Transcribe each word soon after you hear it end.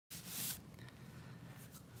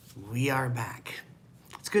We are back.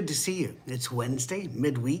 It's good to see you. It's Wednesday,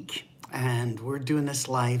 midweek, and we're doing this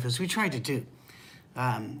live as we try to do.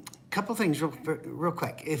 Couple things real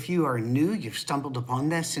quick. If you are new, you've stumbled upon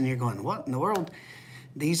this and you're going, what in the world?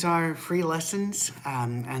 These are free lessons,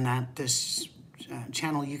 and at this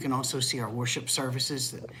channel you can also see our worship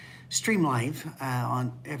services that stream live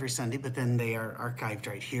on every Sunday, but then they are archived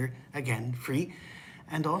right here, again, free.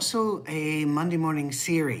 And also a Monday morning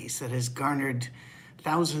series that has garnered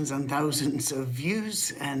thousands and thousands of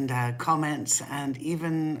views and comments and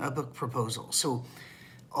even a book proposal. So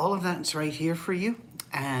all of that's right here for you,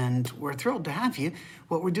 and we're thrilled to have you.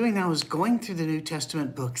 What we're doing now is going through the New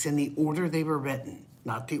Testament books in the order they were written,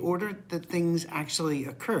 not the order that things actually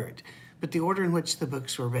occurred, but the order in which the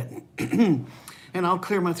books were written. And I'll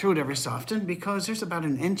clear my throat every so often because there's about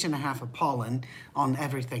 1.5 inches of pollen on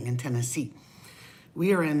everything in Tennessee.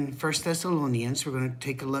 We are in 1 Thessalonians. We're going to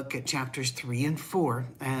take a look at chapters 3 and 4.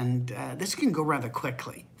 And this can go rather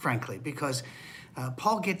quickly, frankly, because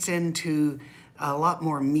Paul gets into a lot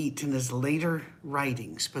more meat in his later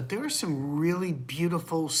writings. But there are some really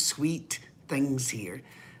beautiful, sweet things here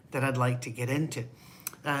that I'd like to get into.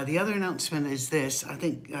 The other announcement is this. I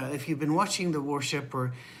think if you've been watching the worship,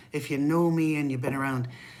 or if you know me and you've been around,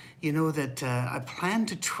 you know that I plan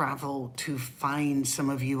to travel to find some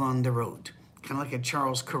of you on the road. Kind of like a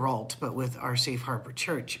Charles Kuralt, but with our Safe Harbor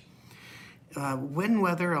Church. When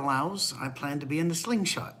weather allows, I plan to be in the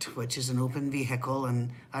Slingshot, which is an open vehicle,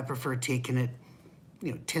 and I prefer taking it,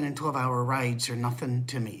 10 and 12 hour rides are nothing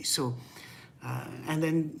to me. So, and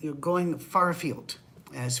then going far afield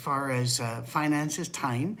as far as finances,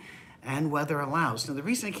 time, and weather allows. Now, the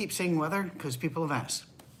reason I keep saying weather, because people have asked.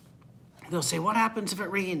 They'll say, what happens if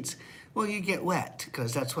it rains? Well, you get wet,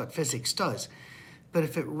 because that's what physics does. But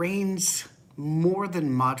if it rains more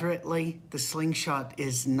than moderately, the Slingshot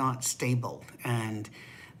is not stable, and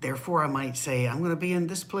therefore I might say I'm going to be in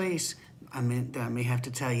this place. I may have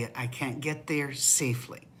to tell you I can't get there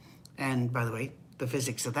safely. And by the way, the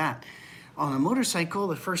physics of that, on a motorcycle,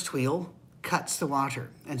 the first wheel cuts the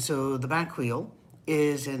water, and so the back wheel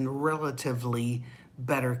is in relatively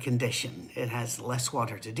better condition. It has less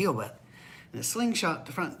water to deal with. In a Slingshot,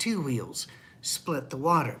 the front two wheels split the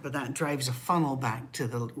water, but that drives a funnel back to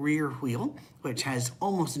the rear wheel, which has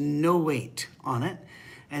almost no weight on it.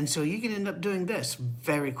 And so you can end up doing this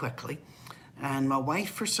very quickly. And my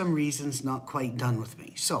wife, for some reason, is not quite done with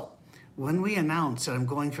me. So when we announce that I'm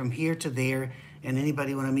going from here to there, and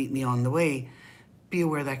anybody want to meet me on the way, be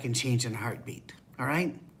aware that can change in a heartbeat. All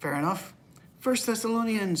right? Fair enough? 1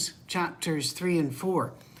 Thessalonians chapters 3 and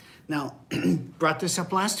 4. Now, brought this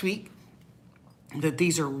up last week, that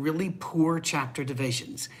these are really poor chapter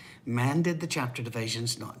divisions. Man did the chapter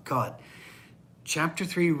divisions, not God. Chapter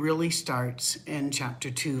 3 really starts in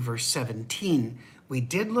chapter 2, verse 17. We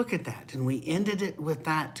did look at that, and we ended it with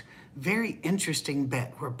that very interesting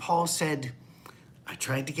bit where Paul said, I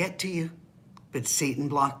tried to get to you, but Satan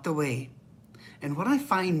blocked the way. And what I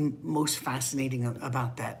find most fascinating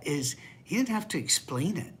about that is he didn't have to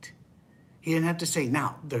explain it. He didn't have to say,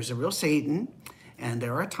 now, there's a real Satan, and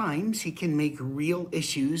there are times he can make real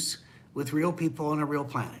issues with real people on a real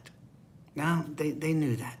planet. Now, they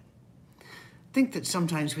knew that. I think that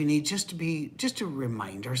sometimes we need just to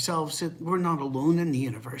remind ourselves that we're not alone in the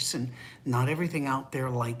universe, and not everything out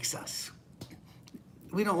there likes us.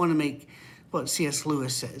 We don't want to make what C.S.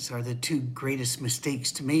 Lewis says are the two greatest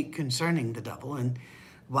mistakes to make concerning the devil, and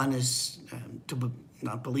one is to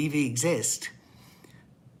not believe he exists.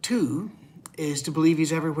 Two is to believe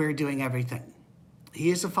he's everywhere doing everything. He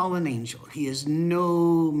is a fallen angel. He is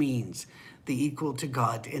no means the equal to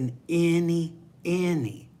God in any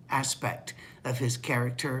aspect of his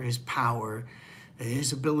character, his power,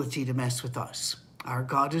 his ability to mess with us. Our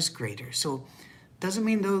God is greater. So doesn't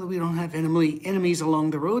mean, though, that we don't have enemies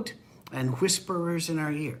along the road and whisperers in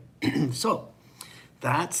our ear. So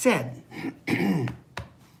that said,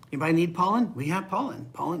 anybody need pollen? We have pollen.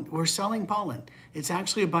 We're selling pollen. It's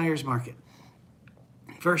actually a buyer's market.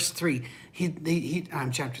 Verse 3,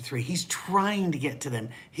 chapter 3, he's trying to get to them.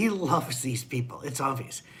 He loves these people. It's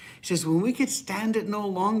obvious. He says, when we could stand it no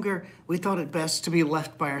longer, we thought it best to be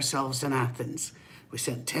left by ourselves in Athens. We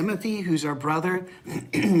sent Timothy, who's our brother,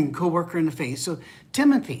 co-worker in the faith. So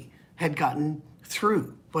Timothy had gotten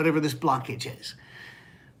through whatever this blockage is.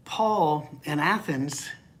 Paul in Athens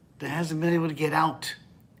hasn't been able to get out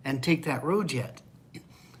and take that road yet.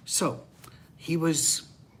 So he was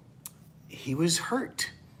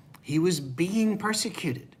hurt. He was being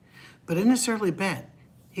persecuted. But in this early bit,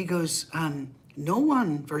 he goes, no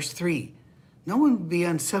one, verse 3, no one would be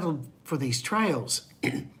unsettled for these trials,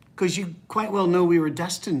 because you quite well know we were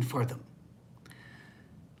destined for them.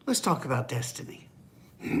 Let's talk about destiny.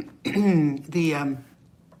 the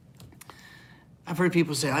I've heard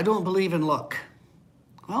people say, I don't believe in luck.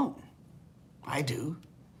 Well, I do.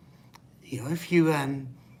 You know, if you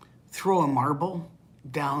throw a marble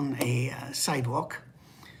down a sidewalk,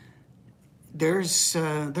 there are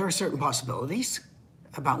certain possibilities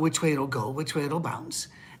about which way it'll go, which way it'll bounce.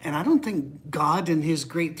 And I don't think God in his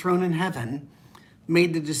great throne in heaven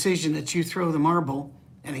made the decision that you throw the marble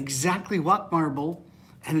and exactly what marble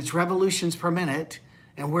and its revolutions per minute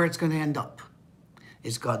and where it's going to end up.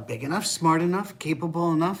 Is God big enough, smart enough,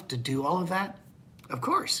 capable enough to do all of that? Of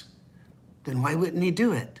course. Then why wouldn't he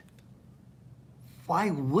do it?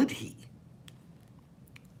 Why would he?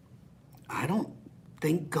 I don't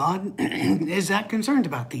think God is that concerned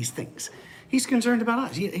about these things. He's concerned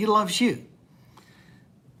about us. He loves you.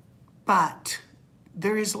 But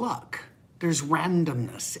there is luck. There's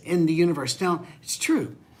randomness in the universe. Now, it's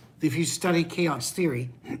true. If you study chaos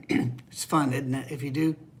theory, it's fun, isn't it? If you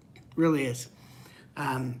do, it really is.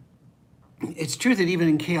 It's true that even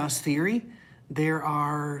in chaos theory, there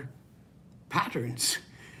are patterns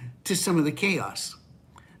to some of the chaos.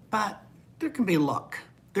 But there can be luck.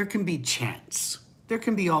 There can be chance. There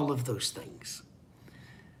can be all of those things.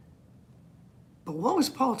 But what was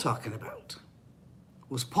Paul talking about?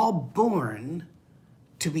 Was Paul born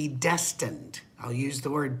to be destined? I'll use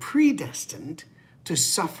the word predestined to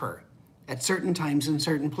suffer at certain times in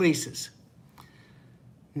certain places.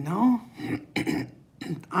 No,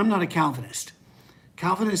 I'm not a Calvinist.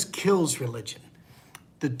 Calvinist kills religion.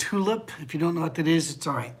 The tulip, if you don't know what that is, it's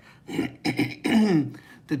all right.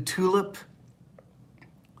 The tulip,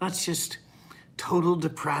 that's just total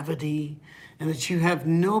depravity, and that you have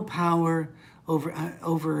no power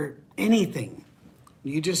over anything.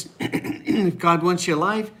 You just, if God wants you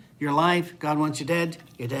alive, you're alive. God wants you dead,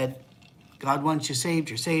 you're dead. God wants you saved,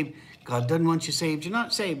 you're saved. God doesn't want you saved, you're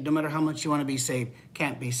not saved. No matter how much you want to be saved,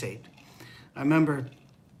 can't be saved. I remember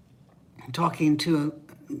talking to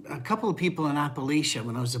a couple of people in Appalachia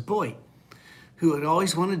when I was a boy who had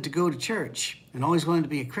always wanted to go to church and always wanted to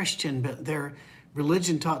be a Christian, but their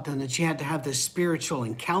religion taught them that you had to have this spiritual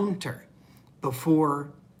encounter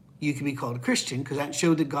before you could be called a Christian, because that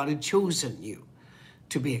showed that God had chosen you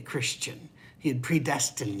to be a Christian. He had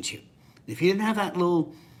predestined you. If you didn't have that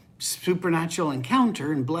little supernatural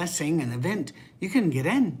encounter and blessing and event, you couldn't get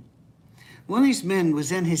in. One of these men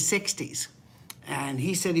was in his 60s, and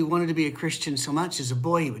he said he wanted to be a Christian so much. As a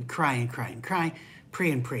boy, he would cry and cry and cry,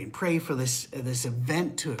 pray and pray and pray for this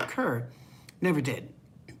event to occur. Never did.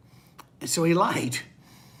 And so he lied.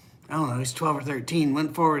 I don't know, he was 12 or 13,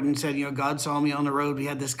 went forward and said, God saw me on the road. We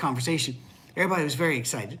had this conversation. Everybody was very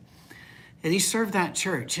excited. And he served that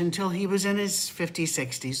church until he was in his 50s,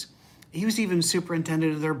 60s. He was even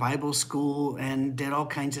superintendent of their Bible school and did all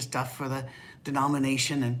kinds of stuff for the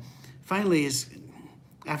denomination. And finally,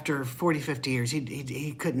 after 40, 50 years,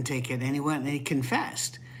 he couldn't take it. And he went and he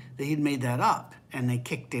confessed that he'd made that up, and they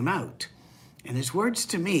kicked him out. And his words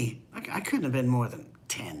to me, I couldn't have been more than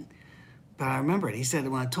 10. But I remember it. He said,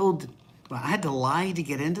 I had to lie to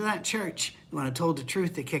get into that church. When I told the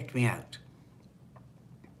truth, they kicked me out.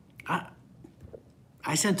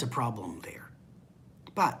 I sense a problem there.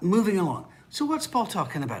 But moving along. So what's Paul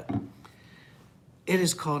talking about? It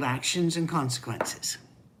is called actions and consequences.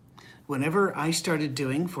 Whenever I started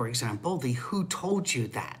doing, for example, the Who Told You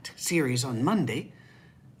That series on Monday,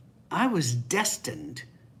 I was destined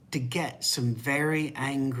to get some very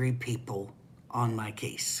angry people on my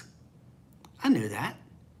case. I knew that.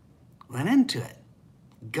 Went into it.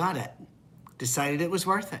 Got it. Decided it was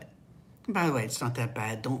worth it. And by the way, it's not that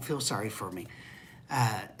bad. Don't feel sorry for me.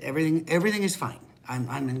 Everything is fine.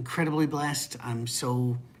 I'm incredibly blessed. I'm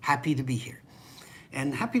so happy to be here.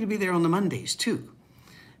 And happy to be there on the Mondays, too.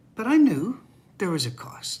 But I knew there was a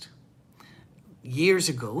cost. Years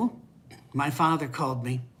ago, my father called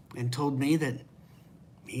me and told me that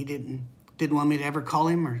he didn't want me to ever call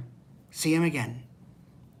him or see him again.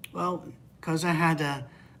 Well, because I had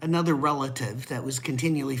another relative that was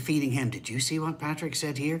continually feeding him. Did you see what Patrick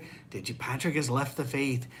said here? Patrick has left the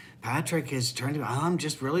faith. Patrick has turned to, I'm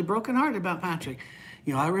just really brokenhearted about Patrick.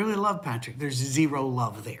 I really love Patrick. There's zero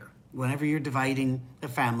love there. Whenever you're dividing a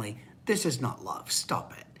family, this is not love.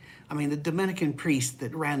 Stop it. I mean, the Dominican priest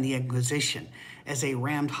that ran the Inquisition, as they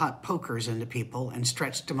rammed hot pokers into people and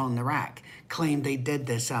stretched them on the rack, claimed they did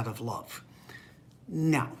this out of love.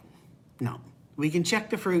 No. We can check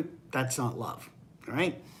the fruit. That's not love. All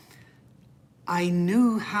right? I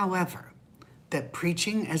knew, however, that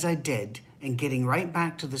preaching as I did and getting right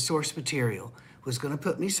back to the source material was going to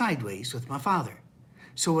put me sideways with my father.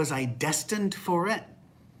 So was I destined for it?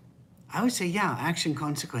 I would say, yeah, action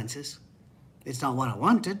consequences. It's not what I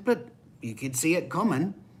wanted, but you could see it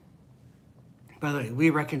coming. By the way, we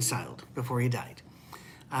reconciled before he died.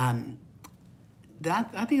 I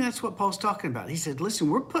think that's what Paul's talking about. He said, listen,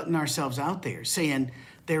 we're putting ourselves out there saying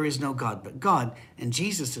there is no God but God, and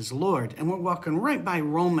Jesus is Lord. And we're walking right by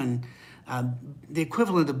Roman, the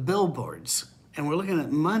equivalent of billboards. And we're looking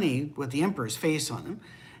at money with the emperor's face on them.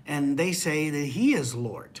 And they say that he is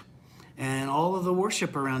Lord. And all of the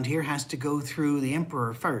worship around here has to go through the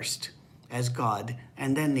emperor first as God,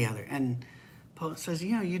 and then the other. And Paul says,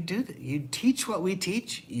 you do that. You teach what we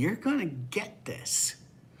teach, you're going to get this.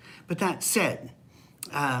 But that said,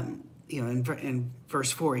 in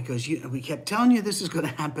verse 4, he goes, we kept telling you this is going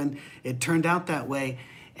to happen. It turned out that way.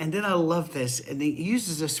 And then I love this. And he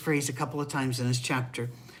uses this phrase a couple of times in his chapter.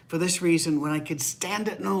 For this reason, when I could stand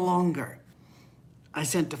it no longer, I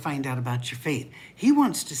sent to find out about your faith. He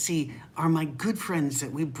wants to see, are my good friends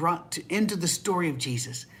that we brought into the story of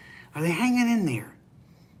Jesus, are they hanging in there?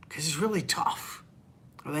 Because it's really tough.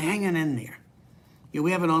 Are they hanging in there?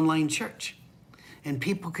 We have an online church. And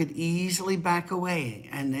people could easily back away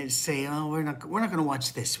and say, oh, we're not going to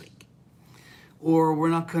watch this week. Or we're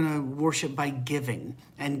not going to worship by giving.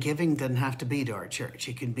 And giving doesn't have to be to our church.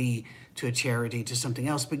 It can be to a charity, to something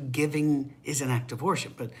else. But giving is an act of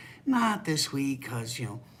worship. But not this week because,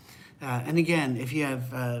 and again, if you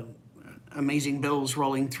have amazing bills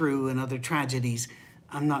rolling through and other tragedies,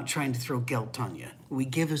 I'm not trying to throw guilt on you. We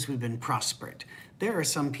give as we've been prospered. There are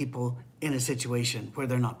some people in a situation where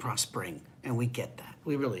they're not prospering, and we get that.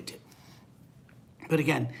 We really do. But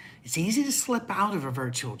again, it's easy to slip out of a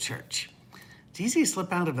virtual church. It's easy to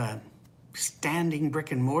slip out of a standing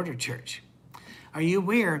brick and mortar church. Are you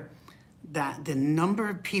aware that the number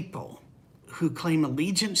of people who claim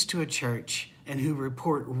allegiance to a church and who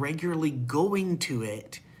report regularly going to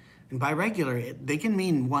it, and by regular, they can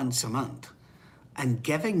mean once a month, and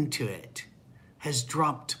giving to it has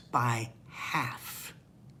dropped by half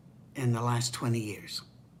in the last 20 years.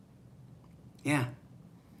 Yeah.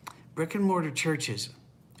 Brick and mortar churches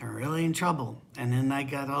are really in trouble. And then I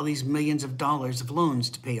got all these millions of dollars of loans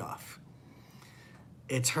to pay off.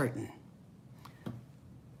 It's hurting.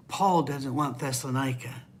 Paul doesn't want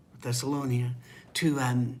Thessalonica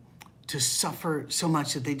to suffer so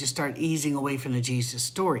much that they just start easing away from the Jesus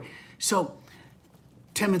story. So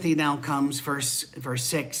Timothy now comes, verse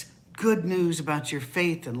 6, good news about your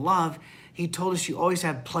faith and love. He told us you always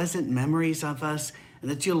have pleasant memories of us and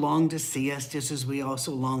that you long to see us just as we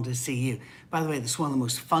also long to see you. By the way, this is one of the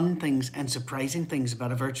most fun things and surprising things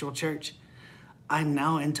about a virtual church. I'm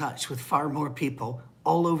now in touch with far more people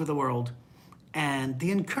all over the world, and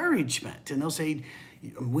the encouragement, and they'll say,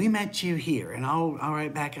 we met you here, and I'll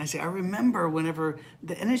write back and I say, I remember whenever,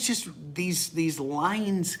 and it's just these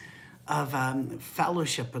lines of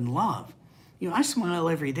fellowship and love. I smile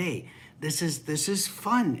every day. This is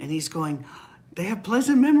fun. And he's going, they have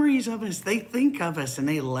pleasant memories of us. They think of us and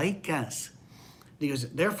they like us. He goes,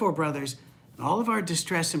 therefore, brothers, in all of our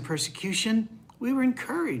distress and persecution, we were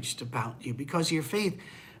encouraged about you because of your faith.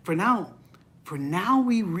 For now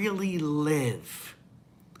we really live,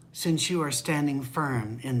 since you are standing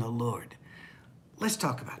firm in the Lord. Let's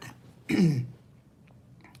talk about that.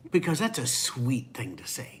 Because that's a sweet thing to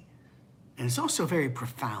say. And it's also very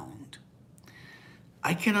profound.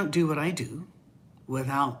 I cannot do what I do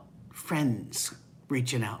without friends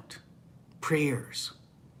reaching out, prayers,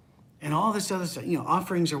 and all this other stuff.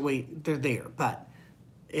 Offerings they're there, but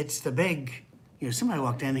it's the big, somebody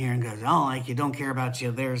walked in here and goes, I don't like you, don't care about you,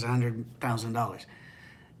 there's $100,000.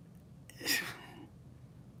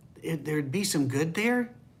 There'd be some good there,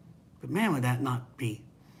 but man, would that not be.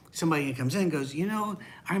 Somebody comes in and goes,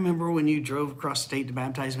 I remember when you drove across state to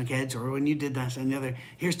baptize my kids, or when you did this and the other,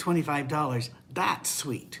 here's $25. That's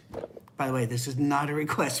sweet. By the way, this is not a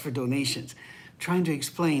request for donations. I'm trying to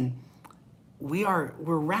explain, we're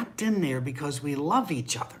wrapped in there because we love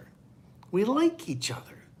each other. We like each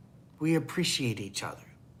other. We appreciate each other.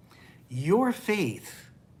 Your faith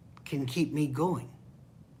can keep me going.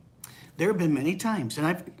 There have been many times,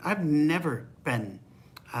 and I've never been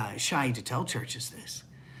shy to tell churches this,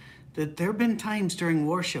 that there have been times during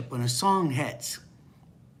worship when a song hits,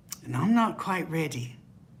 and I'm not quite ready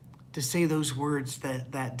to say those words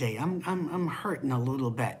that day. I'm hurting a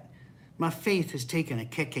little bit. My faith has taken a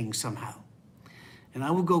kicking somehow. And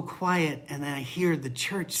I will go quiet, and then I hear the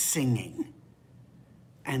church singing.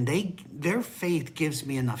 And their faith gives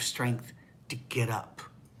me enough strength to get up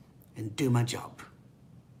and do my job.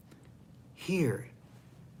 Here,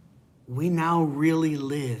 we now really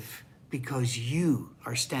live because you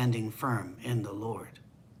are standing firm in the Lord.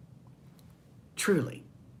 Truly,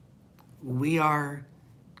 we are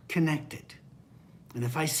connected. And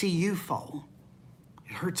if I see you fall,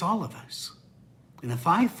 it hurts all of us. And if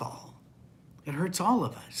I fall, it hurts all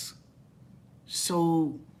of us.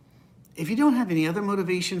 So if you don't have any other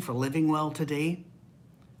motivation for living well today,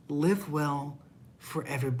 live well for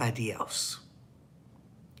everybody else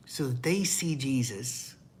so that they see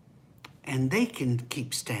Jesus and they can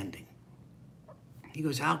keep standing. He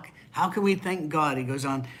goes, how can we thank God? He goes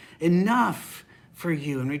on, enough for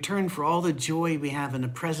you in return for all the joy we have in the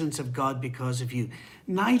presence of God because of you.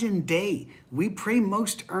 Night and day, we pray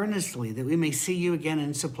most earnestly that we may see you again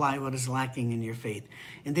and supply what is lacking in your faith.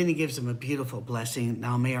 And then he gives them a beautiful blessing.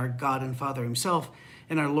 Now may our God and Father himself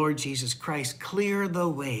and our Lord Jesus Christ clear the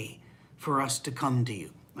way for us to come to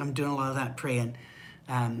you. I'm doing a lot of that praying.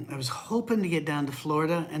 I was hoping to get down to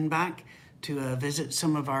Florida and back to visit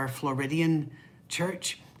some of our Floridian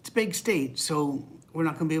church. It's a big state, so we're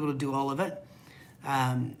not going to be able to do all of it.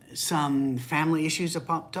 Some family issues have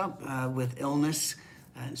popped up with illness.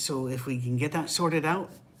 So if we can get that sorted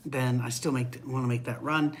out, then I still want to make that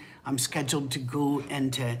run. I'm scheduled to go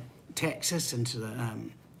into Texas, into the,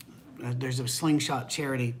 there's a slingshot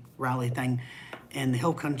charity rally thing in the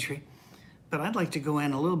hill country. But I'd like to go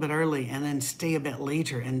in a little bit early and then stay a bit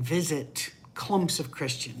later and visit clumps of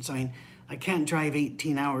Christians. I mean, I can't drive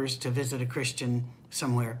 18 hours to visit a Christian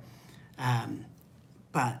somewhere,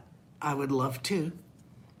 but I would love to.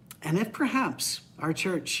 And if perhaps our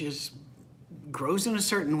church grows in a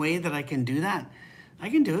certain way that I can do that, I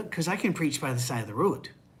can do it because I can preach by the side of the road.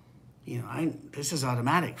 You know, this is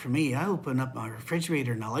automatic for me. I open up my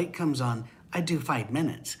refrigerator and the light comes on. I do 5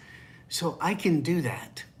 minutes. So I can do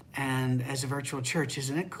that. And as a virtual church,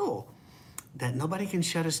 isn't it cool that nobody can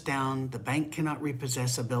shut us down? The bank cannot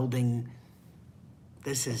repossess a building.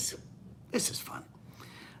 This is fun.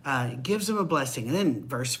 It gives them a blessing. And then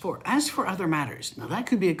verse 4, as for other matters. Now that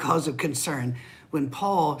could be a cause of concern when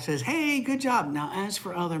Paul says, hey, good job. Now as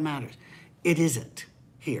for other matters, it isn't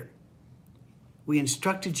here. We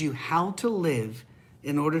instructed you how to live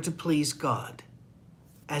in order to please God,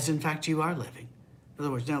 as in fact you are living. In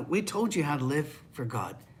other words, now we told you how to live for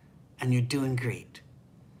God, and you're doing great.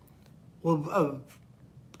 Well,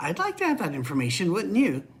 I'd like to have that information, wouldn't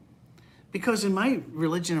you? Because in my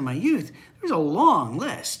religion of my youth, there's a long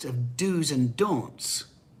list of do's and don'ts,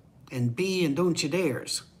 and be and don't you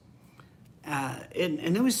dares. And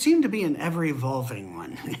it seemed to be an ever-evolving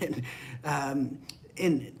one.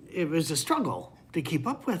 And it was a struggle to keep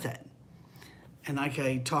up with it. And like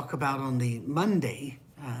I talk about on the Monday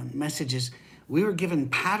messages, we were given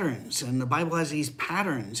patterns, and the Bible has these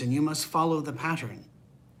patterns, and you must follow the pattern.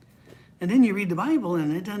 And then you read the Bible,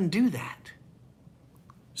 and it doesn't do that.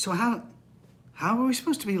 So how are we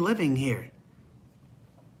supposed to be living here?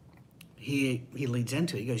 He leads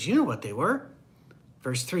into it. He goes, you know what they were?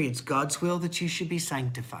 Verse 3, it's God's will that you should be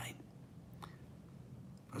sanctified.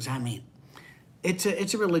 What does that mean? It's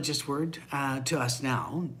a religious word to us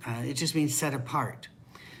now. It just means set apart.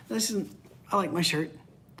 Listen, I like my shirt.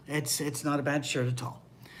 It's not a bad shirt at all.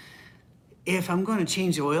 If I'm going to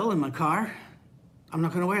change the oil in my car, I'm not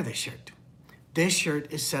going to wear this shirt. This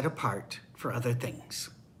shirt is set apart for other things.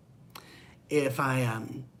 If I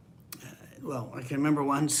can remember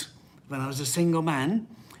once when I was a single man,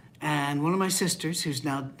 and one of my sisters, who's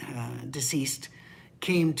now deceased,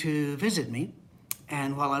 came to visit me.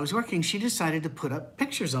 And while I was working, she decided to put up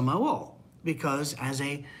pictures on my wall because as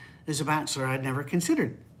a bachelor, I'd never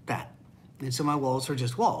considered that. And so my walls were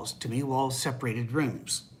just walls. To me, walls separated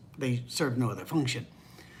rooms. They served no other function.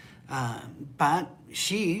 But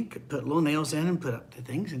she could put little nails in and put up the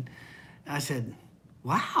things. And I said,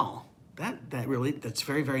 wow, that's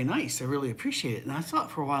very, very nice. I really appreciate it. And I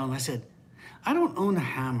thought for a while and I said, I don't own a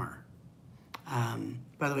hammer.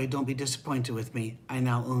 By the way, don't be disappointed with me. I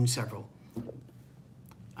now own several.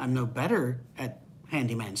 I'm no better at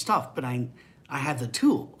handyman stuff, but I have the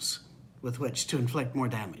tools with which to inflict more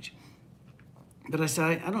damage. But I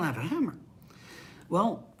said, I don't have a hammer.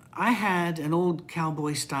 Well, I had an old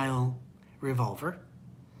cowboy-style revolver,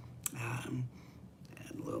 a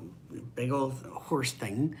little big old horse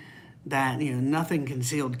thing that, nothing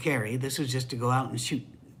concealed carry. This was just to go out and shoot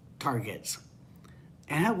targets.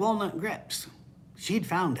 And it had walnut grips. She'd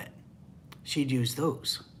found it. She'd used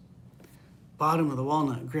those. Bottom of the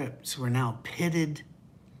walnut grips were now pitted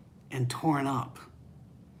and torn up.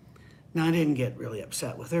 Now, I didn't get really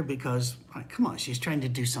upset with her because, come on, she's trying to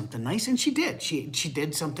do something nice, and she did. She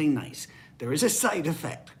did something nice. There was a side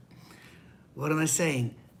effect. What am I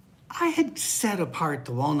saying? I had set apart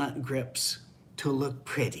the walnut grips to look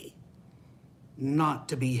pretty, not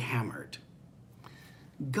to be hammered.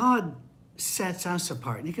 God sets us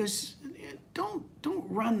apart, and he goes, don't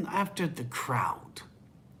run after the crowd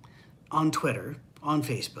on Twitter, on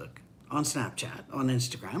Facebook, on Snapchat, on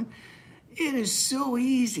Instagram, it is so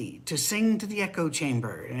easy to sing to the echo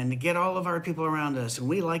chamber and to get all of our people around us and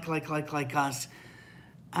we like us.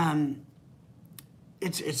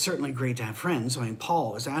 It's certainly great to have friends. I mean,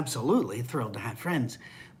 Paul is absolutely thrilled to have friends.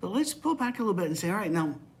 But let's pull back a little bit and say, all right,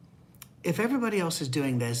 now, if everybody else is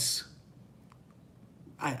doing this,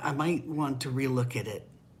 I might want to relook at it.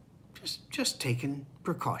 Just taking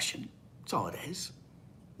precaution. That's all it is.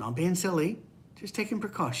 Not being silly, just taking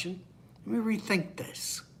precaution. Let me rethink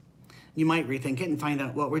this. You might rethink it and find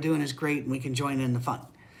out what we're doing is great and we can join in the fun.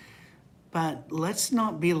 But let's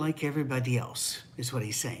not be like everybody else, is what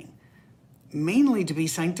he's saying. Mainly to be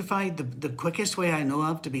sanctified, the quickest way I know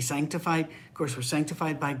of to be sanctified, of course, we're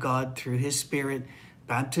sanctified by God through his Spirit.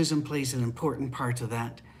 Baptism plays an important part of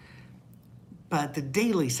that. But the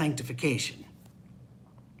daily sanctification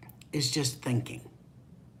is just thinking.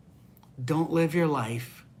 Don't live your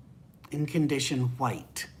life in condition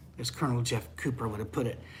white, as Colonel Jeff Cooper would have put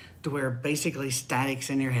it, to where basically static's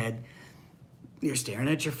in your head, you're staring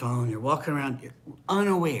at your phone, you're walking around, you're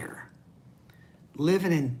unaware. Live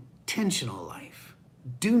an intentional life.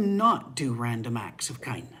 Do not do random acts of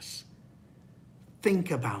kindness.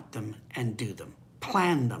 Think about them and do them.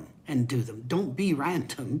 Plan them and do them. Don't be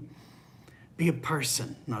random. Be a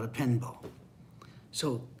person, not a pinball.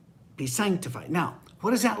 So be sanctified. Now,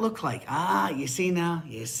 what does that look like? You see now?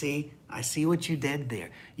 You see? I see what you did there.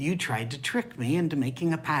 You tried to trick me into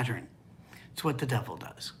making a pattern. It's what the devil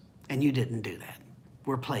does. And you didn't do that.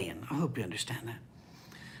 We're playing. I hope you understand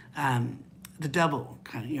that. The devil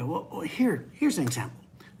kind of, well, here's an example.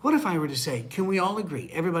 What if I were to say, can we all agree,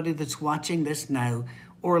 everybody that's watching this now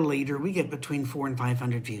or later, we get between 400 and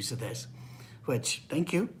 500 views of this, which,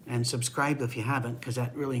 thank you, and subscribe if you haven't, because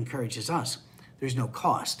that really encourages us. There's no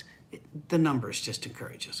cost. The numbers just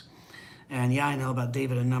encourage us. And yeah, I know about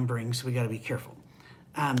David and numbering, so we got to be careful.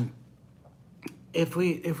 If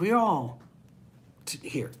we all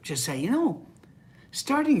here just say,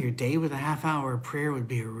 starting your day with a half-hour of prayer would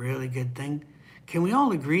be a really good thing. Can we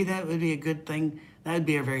all agree that would be a good thing? That would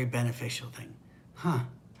be a very beneficial thing.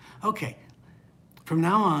 Okay. From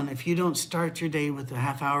now on, if you don't start your day with a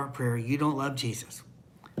half-hour of prayer, you don't love Jesus.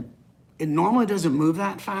 It normally doesn't move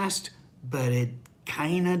that fast, but it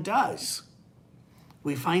kind of does.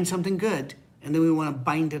 We find something good, and then we want to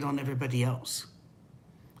bind it on everybody else.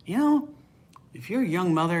 If you're a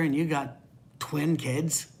young mother and you got twin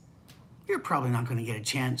kids, you're probably not going to get a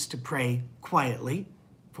chance to pray quietly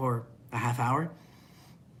for a half hour.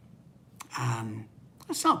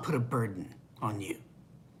 Let's not put a burden on you.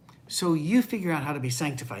 So you figure out how to be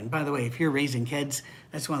sanctified. And by the way, if you're raising kids,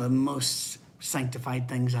 that's one of the most sanctified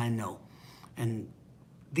things I know. And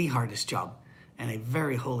the hardest job, and a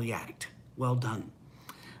very holy act. Well done.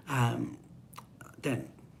 Then,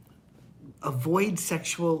 avoid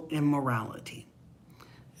sexual immorality.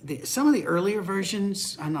 Some of the earlier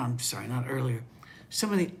versions, some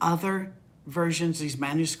of the other versions, these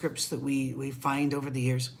manuscripts that we find over the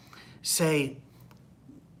years, say,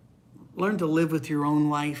 learn to live with your own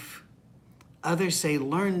wife. Others say,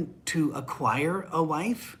 learn to acquire a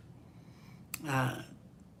wife.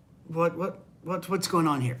 What's going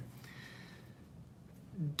on here?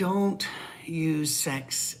 Don't use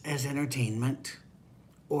sex as entertainment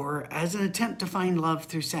or as an attempt to find love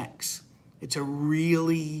through sex. It's a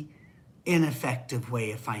really ineffective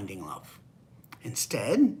way of finding love.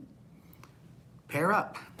 Instead, pair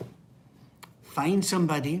up. Find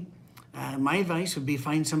somebody. My advice would be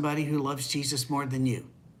find somebody who loves Jesus more than you,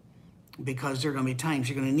 because there are going to be times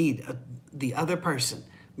you're going to need the other person,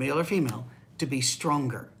 male or female, to be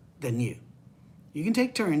stronger than you. You can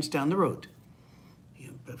take turns down the road,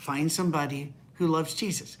 but find somebody who loves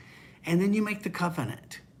Jesus. And then you make the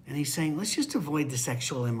covenant. And he's saying, let's just avoid the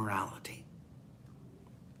sexual immorality.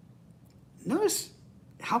 Notice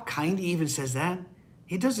how kind he even says that.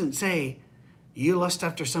 He doesn't say, you lust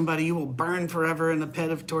after somebody, you will burn forever in the pit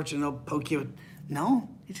of torture and they'll poke you. No,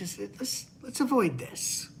 he just said, let's avoid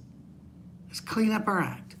this. Let's clean up our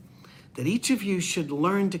act. That each of you should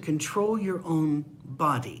learn to control your own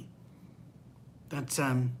body. That's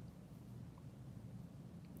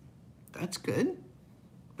good.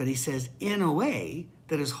 But he says, in a way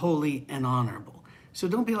that is holy and honorable. So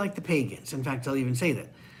don't be like the pagans. In fact, I'll even say that.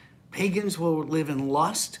 Pagans will live in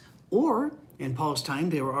lust, or in Paul's time,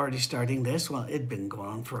 they were already starting this. Well, it'd been going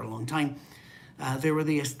on for a long time. There were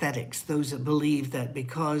the aesthetics, those that believed that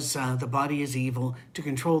because the body is evil, to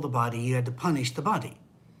control the body, you had to punish the body.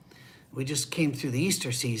 We just came through the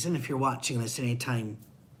Easter season, if you're watching this anytime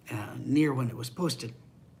near when it was posted.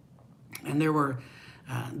 And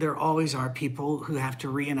there always are people who have to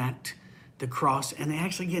reenact the cross, and they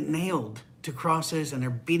actually get nailed to crosses and they're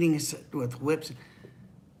beating us with whips.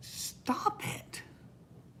 Stop it.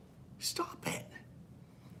 Stop it.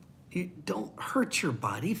 You don't hurt your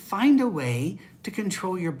body. Find a way to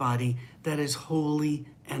control your body that is holy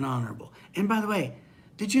and honorable. And by the way,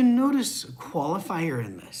 did you notice a qualifier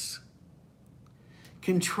in this?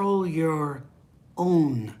 Control your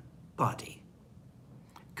own body.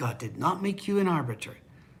 God did not make you an arbiter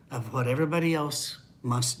of what everybody else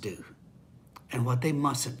must do and what they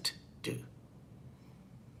mustn't do.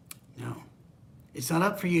 No, it's not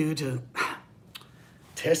up for you to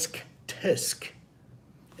tisk.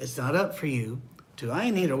 It's not up for you to, I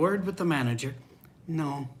need a word with the manager.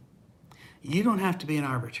 No, you don't have to be an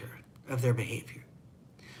arbiter of their behavior.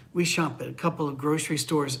 We shop at a couple of grocery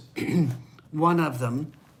stores. One of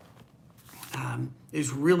them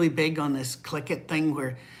is really big on this click it thing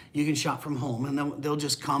where you can shop from home and they'll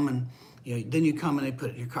just come and then you come and they put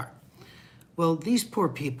it in your cart. Well, these poor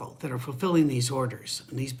people that are fulfilling these orders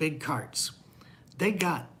and these big carts, they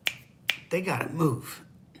got to move.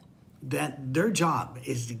 That their job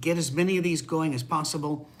is to get as many of these going as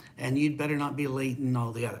possible, and you'd better not be late and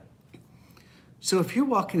all the other. So if you're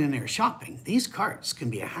walking in there shopping, these carts can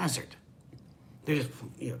be a hazard. They're just,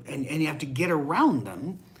 and you have to get around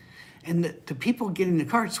them. And the people getting the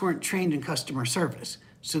carts weren't trained in customer service.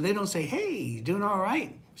 So they don't say, hey, you doing all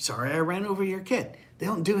right? Sorry, I ran over your kid. They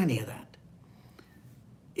don't do any of that.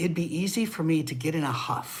 It'd be easy for me to get in a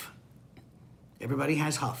huff. Everybody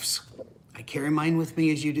has huffs. I carry mine with me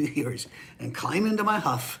as you do yours and climb into my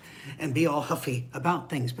huff and be all huffy about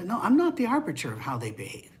things. But no, I'm not the arbiter of how they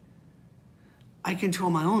behave. I control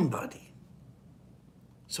my own body.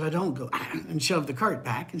 So I don't go and shove the cart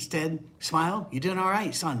back. Instead, smile, you doing all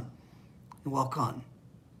right, son? And walk on.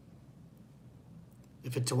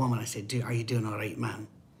 If it's a woman, I say, are you doing all right, ma'am?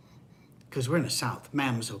 Because we're in the South.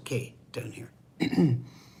 Ma'am's okay down here.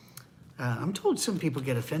 I'm told some people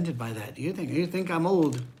get offended by that. You think I'm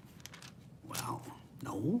old? Well,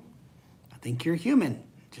 no. I think you're human.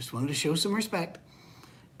 Just wanted to show some respect.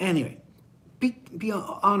 Anyway, be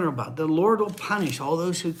honorable. The Lord will punish all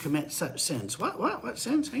those who commit such sins. What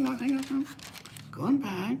sins? Hang on. Going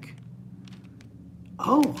back.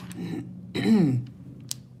 Oh.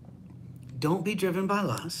 Don't be driven by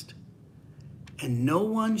lust, and no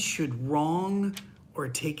one should wrong or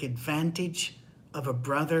take advantage of a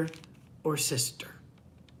brother or sister.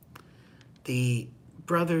 The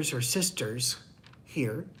brothers or sisters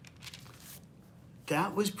here,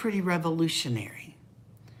 that was pretty revolutionary.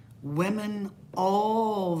 Women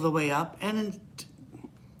all the way up, and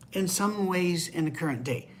in some ways in the current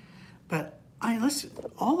day. But listen,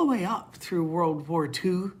 all the way up through World War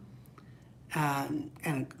II,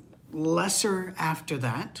 and lesser after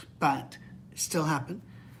that, but it still happened.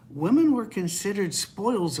 Women were considered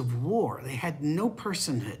spoils of war. They had no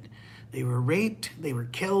personhood. They were raped, they were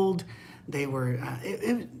killed, they were,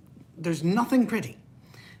 there's nothing pretty.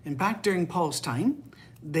 And back during Paul's time,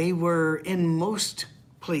 they were in most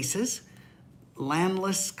places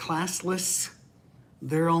landless, classless.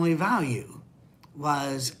 Their only value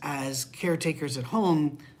was as caretakers at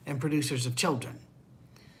home and producers of children.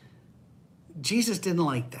 Jesus didn't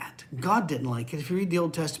like that. God didn't like it. If you read the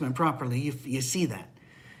Old Testament properly, you see that.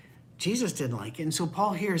 Jesus didn't like it. And so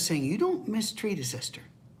Paul here is saying, you don't mistreat a sister.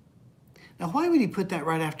 Now, why would he put that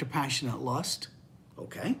right after passionate lust?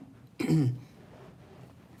 Okay.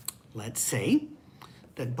 Let's say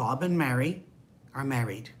that Bob and Mary are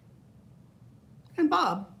married. And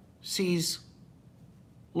Bob sees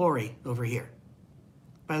Lori over here.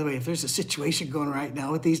 By the way, if there's a situation going right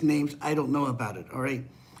now with these names, I don't know about it, all right?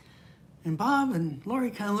 And Bob and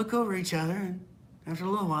Lori kind of look over each other, and after a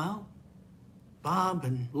little while, Bob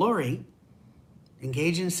and Lori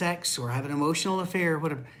engage in sex or have an emotional affair,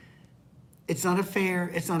 whatever. It's not a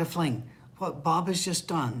affair, it's not a fling. What Bob has just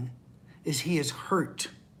done is he has hurt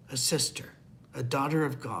a sister, a daughter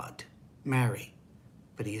of God, Mary.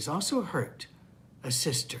 But he has also hurt a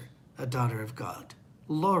sister, a daughter of God,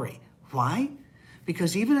 Lori. Why?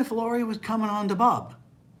 Because even if Lori was coming on to Bob,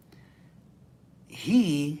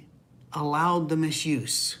 he allowed the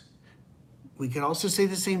misuse. We could also say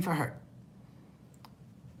the same for her.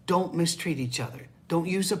 Don't mistreat each other. Don't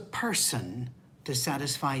use a person to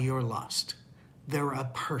satisfy your lust. They're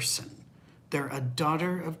a person. They're a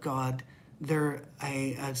daughter of God. They're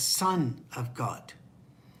a son of God.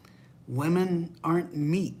 Women aren't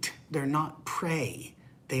meat. They're not prey.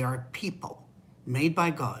 They are people made by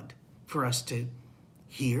God for us to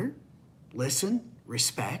hear, listen,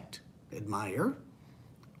 respect, admire,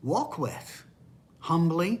 walk with,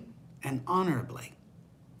 humbly and honorably.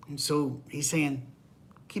 And so he's saying,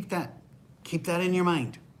 keep that in your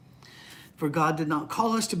mind. For God did not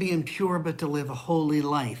call us to be impure, but to live a holy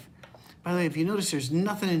life. By the way, if you notice, there's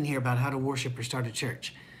nothing in here about how to worship or start a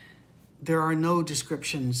church. There are no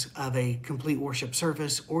descriptions of a complete worship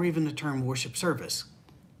service or even the term worship service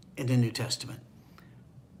in the New Testament.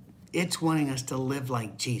 It's wanting us to live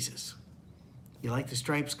like Jesus. You like the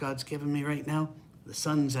stripes God's given me right now? The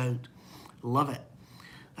sun's out. Love it.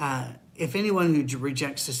 If anyone who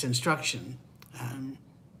rejects this instruction,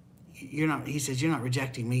 he says, you're not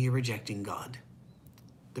rejecting me, you're rejecting God.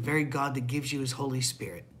 The very God that gives you his Holy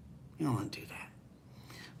Spirit. You don't want to do that.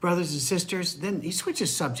 Brothers and sisters, then he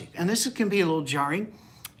switches subject. And this can be a little jarring.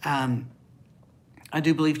 I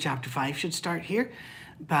do believe chapter 5 should start here.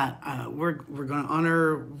 But we're going to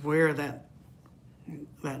honor where that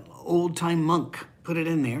old-time monk put it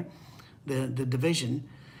in there, the division.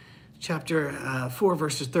 Chapter 4,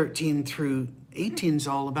 verses 13 through 18 is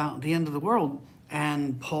all about the end of the world.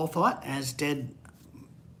 And Paul thought, as did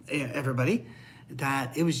everybody,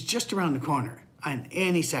 that it was just around the corner, and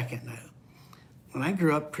any second now. When I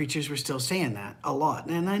grew up, preachers were still saying that a lot.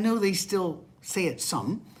 And I know they still say it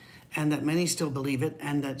some, and that many still believe it,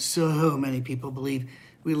 and that so many people believe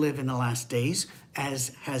we live in the last days,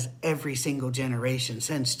 as has every single generation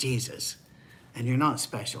since Jesus. And you're not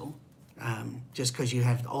special just because you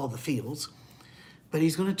have all the feels. But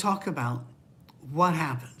he's going to talk about what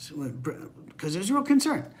happens, because there's real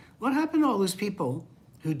concern. What happened to all those people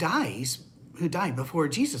who died before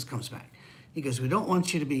Jesus comes back? He goes, we don't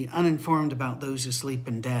want you to be uninformed about those who sleep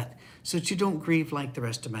in death, so that you don't grieve like the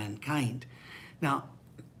rest of mankind. Now,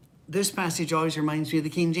 this passage always reminds me of the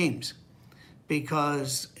King James,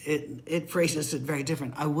 because it phrases it very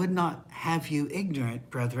different. I would not have you ignorant,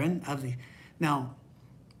 brethren, of the... Now,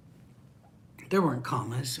 there weren't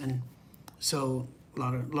commas, and so a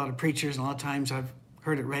lot of preachers, and a lot of times I've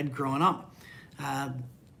heard it read growing up,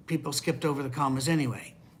 people skipped over the commas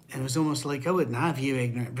anyway. And it was almost like, I wouldn't have you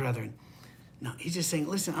ignorant, brethren. No, he's just saying,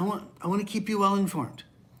 listen, I want to keep you well informed.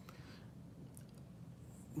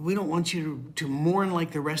 We don't want you to mourn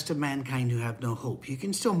like the rest of mankind who have no hope. You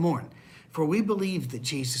can still mourn, for we believe that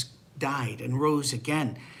Jesus died and rose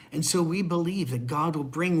again. And so we believe that God will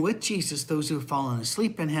bring with Jesus those who have fallen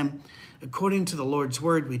asleep in him. According to the Lord's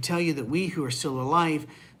word, we tell you that we who are still alive,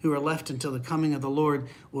 who are left until the coming of the Lord,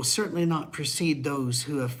 will certainly not precede those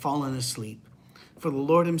who have fallen asleep. For the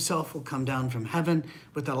Lord himself will come down from heaven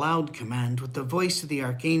with a loud command, with the voice of the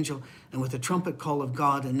archangel, and with the trumpet call of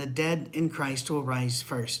God, and the dead in Christ will rise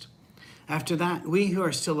first. After that, we who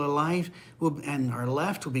are still alive and are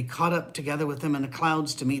left will be caught up together with them in the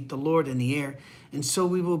clouds to meet the Lord in the air, and so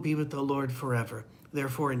we will be with the Lord forever.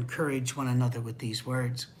 Therefore, encourage one another with these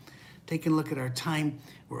words. Taking a look at our time,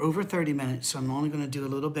 we're over 30 minutes, so I'm only going to do a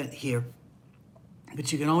little bit here.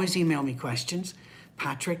 But you can always email me questions.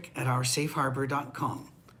 Patrick@oursafeharbor.com.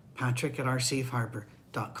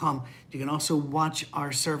 Patrick@oursafeharbor.com. You can also watch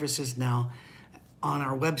our services now on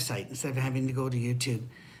our website instead of having to go to YouTube.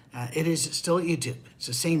 It is still at YouTube. It's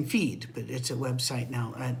the same feed, but it's a website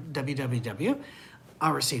now at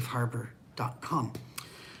www.oursafeharbor.com.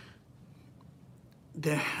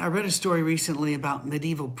 I read a story recently about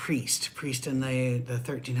medieval priests in the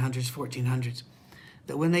 1300s, 1400s,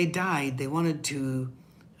 that when they died, they wanted to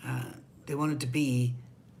be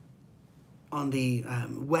on the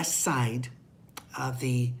west side of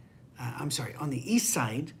the, on the east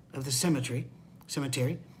side of the cemetery,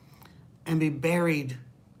 and be buried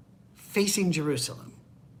facing Jerusalem,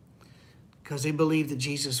 because they believed that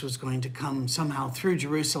Jesus was going to come somehow through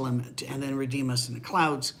Jerusalem and then redeem us in the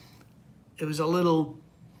clouds. It was a little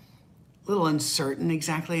uncertain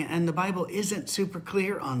exactly, and the Bible isn't super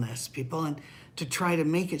clear on this, people. And to try to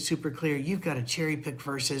make it super clear, you've got to cherry pick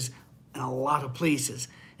verses in a lot of places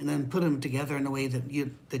and then put them together in a way that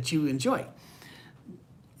you enjoy.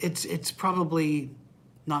 It's probably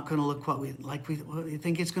not going to look what we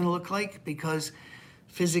think it's going to look like, because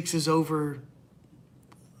physics is over,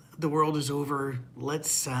 the world is over.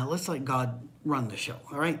 Let's let God run the show.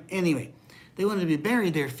 All right. Anyway, they wanted to be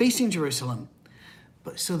buried there facing Jerusalem,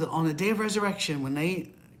 but so that on the day of resurrection, when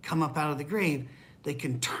they come up out of the grave, they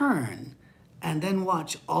can turn and then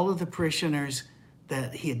watch all of the parishioners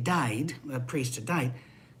that the priest had died,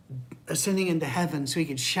 ascending into heaven, so he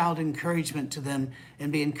could shout encouragement to them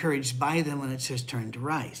and be encouraged by them when it's his turn to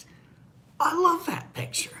rise. I love that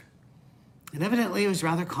picture. And evidently it was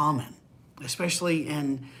rather common, especially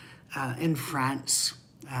in France.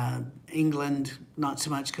 England, not so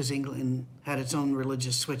much, because England had its own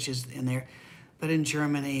religious switches in there, but in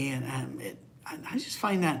Germany, and I just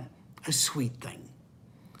find that a sweet thing.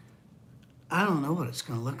 I don't know what it's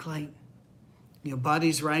going to look like.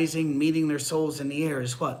 Bodies rising, meeting their souls in the air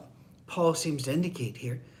is what Paul seems to indicate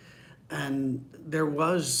here. And there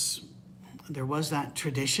was that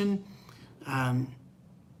tradition.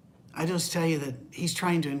 I just tell you that he's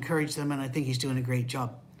trying to encourage them, and I think he's doing a great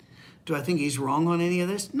job. Do I think he's wrong on any of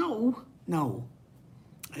this? No.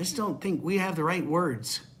 I just don't think we have the right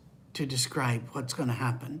words to describe what's going to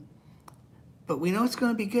happen. But we know it's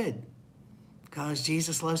going to be good, because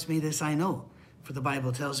Jesus loves me, this I know, for the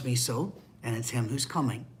Bible tells me so, and it's him who's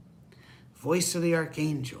coming. Voice of the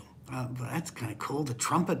archangel. That's kind of cool. The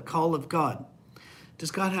trumpet call of God. Does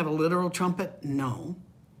God have a literal trumpet? No.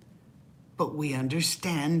 But we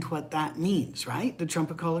understand what that means, right? The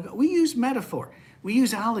trumpet call of God. We use metaphor. We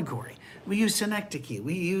use allegory. We use synecdoche.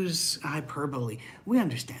 We use hyperbole. We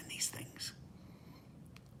understand these things.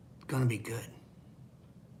 It's going to be good.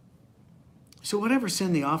 So whatever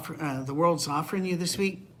sin the world's offering you this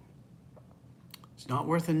week, it's not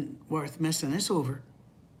worth missing. It's over.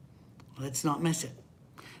 Let's not miss it.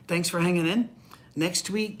 Thanks for hanging in. Next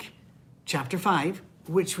week, chapter 5,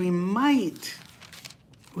 which we might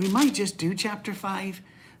just do chapter 5,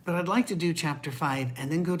 but I'd like to do chapter 5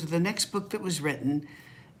 and then go to the next book that was written,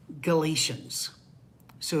 Galatians.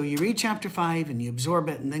 So you read chapter 5 and you absorb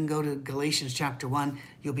it and then go to Galatians chapter 1,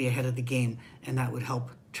 you'll be ahead of the game, and that would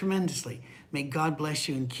help tremendously. May God bless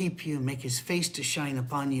you and keep you, and make his face to shine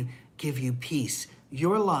upon you, give you peace.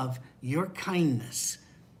 Your love, your kindness,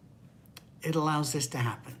 it allows this to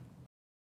happen.